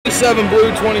27 blue,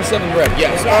 27 red.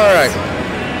 Yes. All right.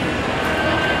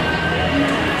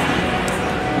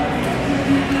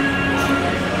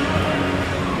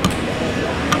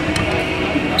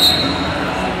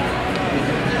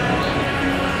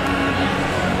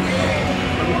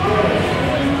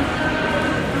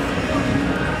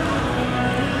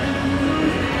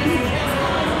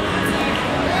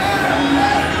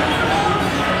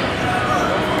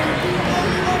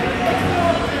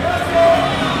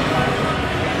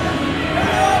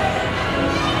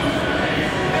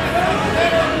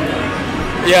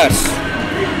 Yes.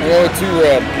 I'll go with 2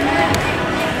 red.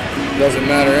 Doesn't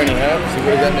matter anyhow, so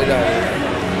we're getting it out here.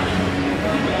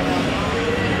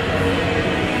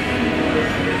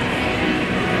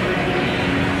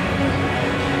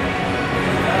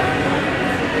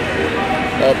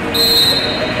 Up.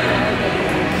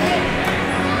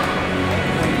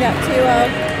 Yeah,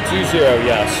 2-0. 2-0,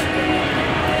 yes.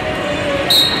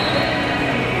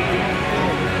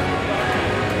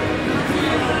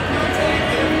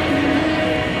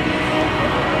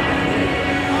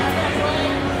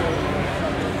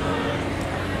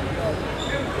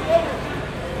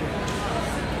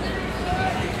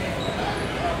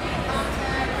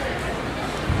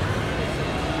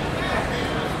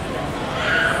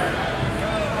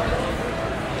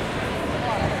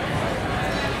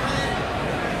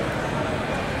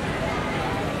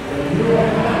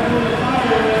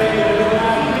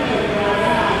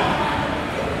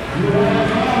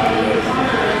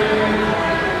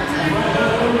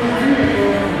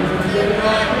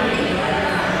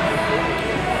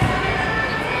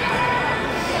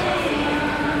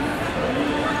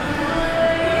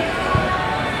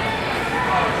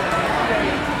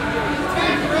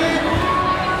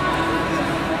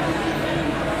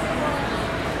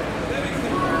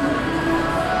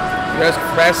 That's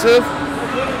aggressive. 20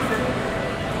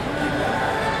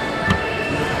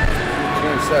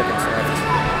 seconds left.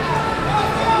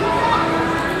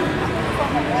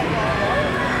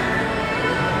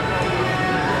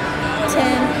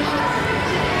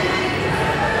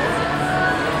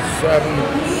 Seven,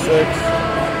 6,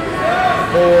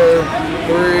 4,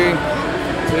 3,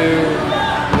 2,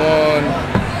 1.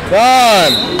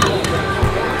 Time!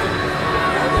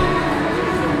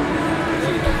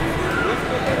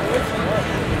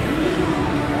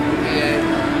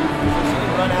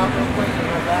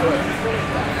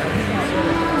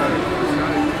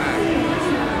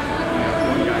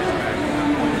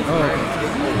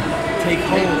 Take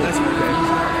hold. That's what it is.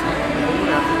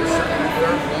 After the second and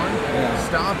third one,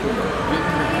 stop it. Get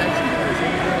him attention because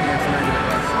he's doing that's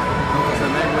negative wrestling. So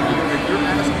then when if you're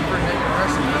asking for negative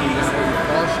wrestling, you need to put your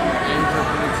caution and your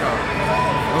points up.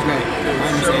 Okay.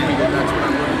 To show me that that's what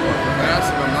I'm looking for. For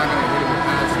passive, I'm not going to hit him with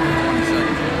passive in 20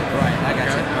 seconds. Right, I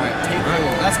got you. All right, take hold.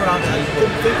 That's what I'm saying.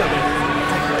 Think of it.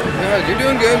 Yeah, you're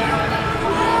doing good.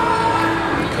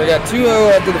 So I got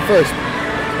 2-0 after the first.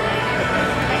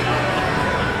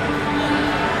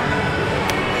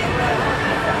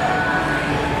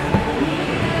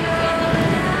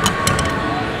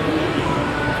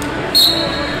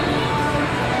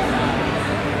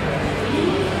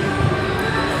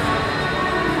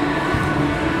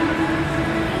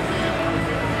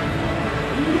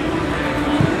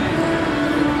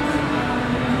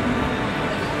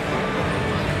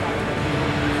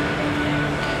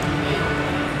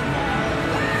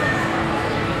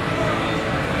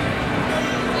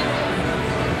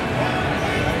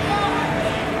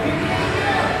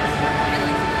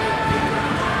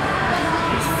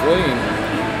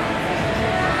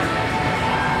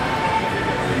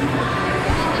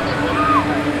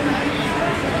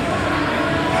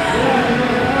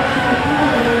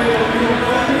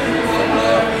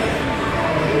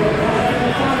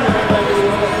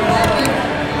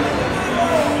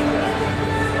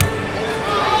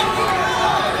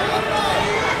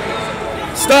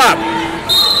 Stop!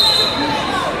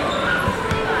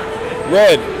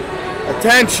 Red.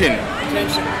 Attention.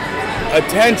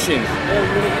 Attention.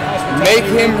 Make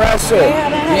him wrestle.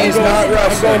 He's not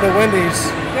wrestling. I'm going to Wendy's.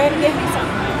 Go to give me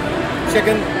something.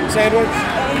 Chicken sandwich?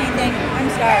 Anything. I'm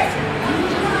sorry.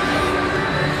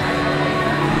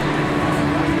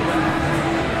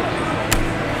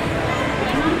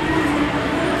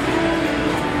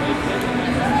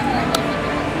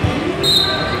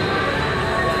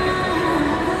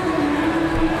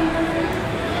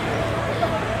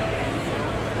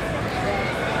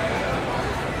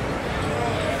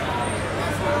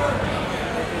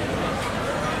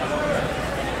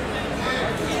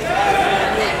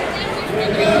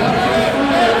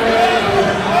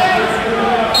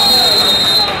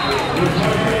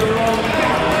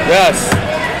 Yes.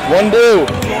 1 blue.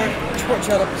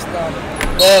 Shut up and stop.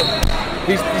 Go Well,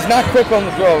 he's not quick on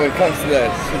the draw when it comes to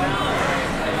this.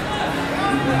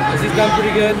 Has he done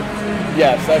pretty good?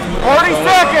 Yes, that's 40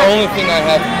 seconds! The only thing I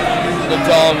have to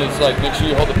tell him is like make sure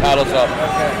you hold the paddles up.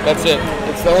 Okay. That's it.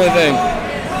 It's the only thing.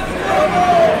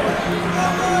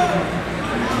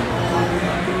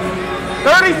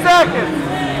 30 seconds!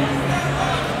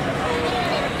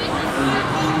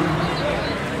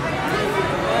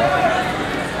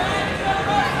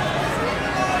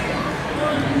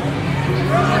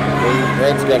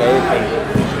 Red's got to open.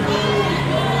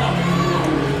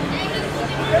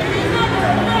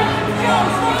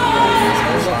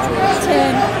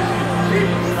 10.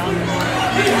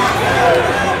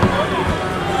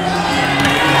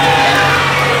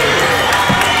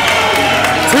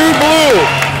 Two blue.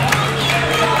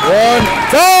 One.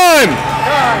 Time!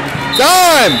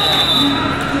 Time!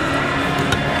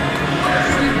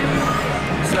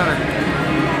 Center.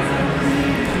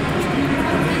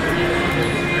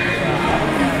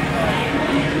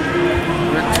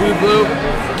 Two blue.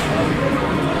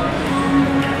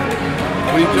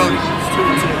 What are you going?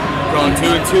 Going 2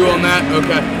 and 2 on that?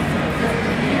 Okay.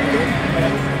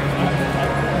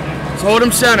 Let's hold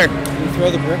him center. Did you throw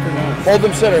the brick or not? Hold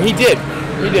him center. He did.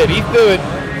 He did. He threw it.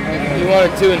 He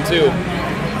wanted 2 and 2.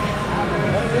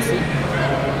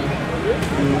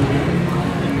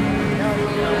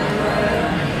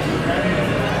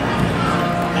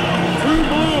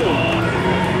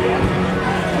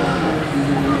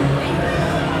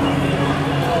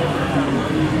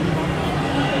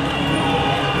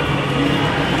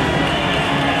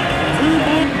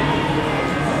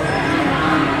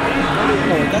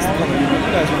 That's the color. You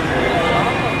guys are cool.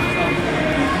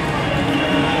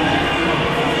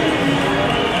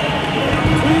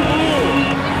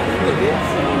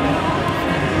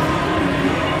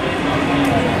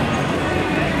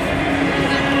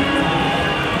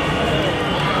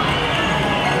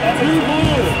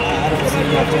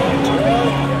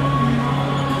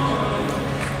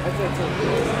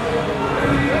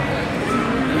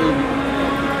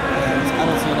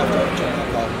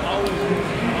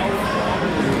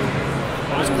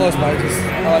 close, but I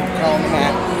like to call him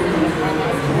that.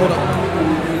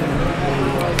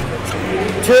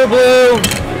 Two blue,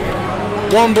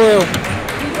 one blue.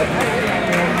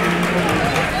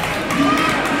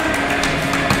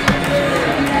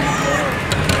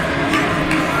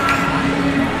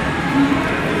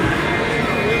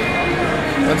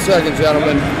 One second,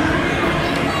 gentlemen.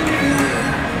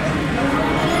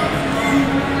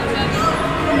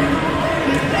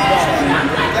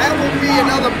 That will be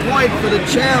another point for the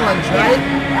challenge, right?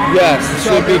 Yes, it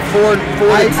should be 4 to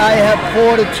I have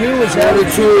 4 to 2. Is that 4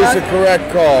 to 2 is the correct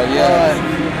call, yes.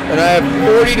 And I have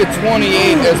 40 to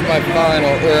 28 as my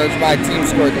final, or as my team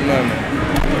score at the moment.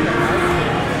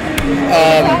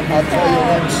 I'll tell you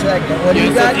 1 second. What do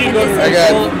you got? I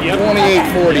got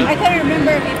 28-40. I couldn't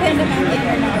remember if you pinned them on the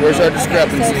end or not. Where's our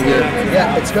discrepancy here?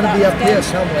 Yeah, it's going to be up here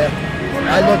somewhere.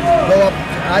 Go up.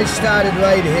 I started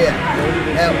right here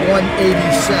at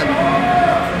 187.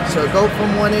 So go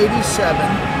from 187.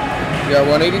 Yeah,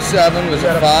 187 was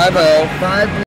at 5-0. 5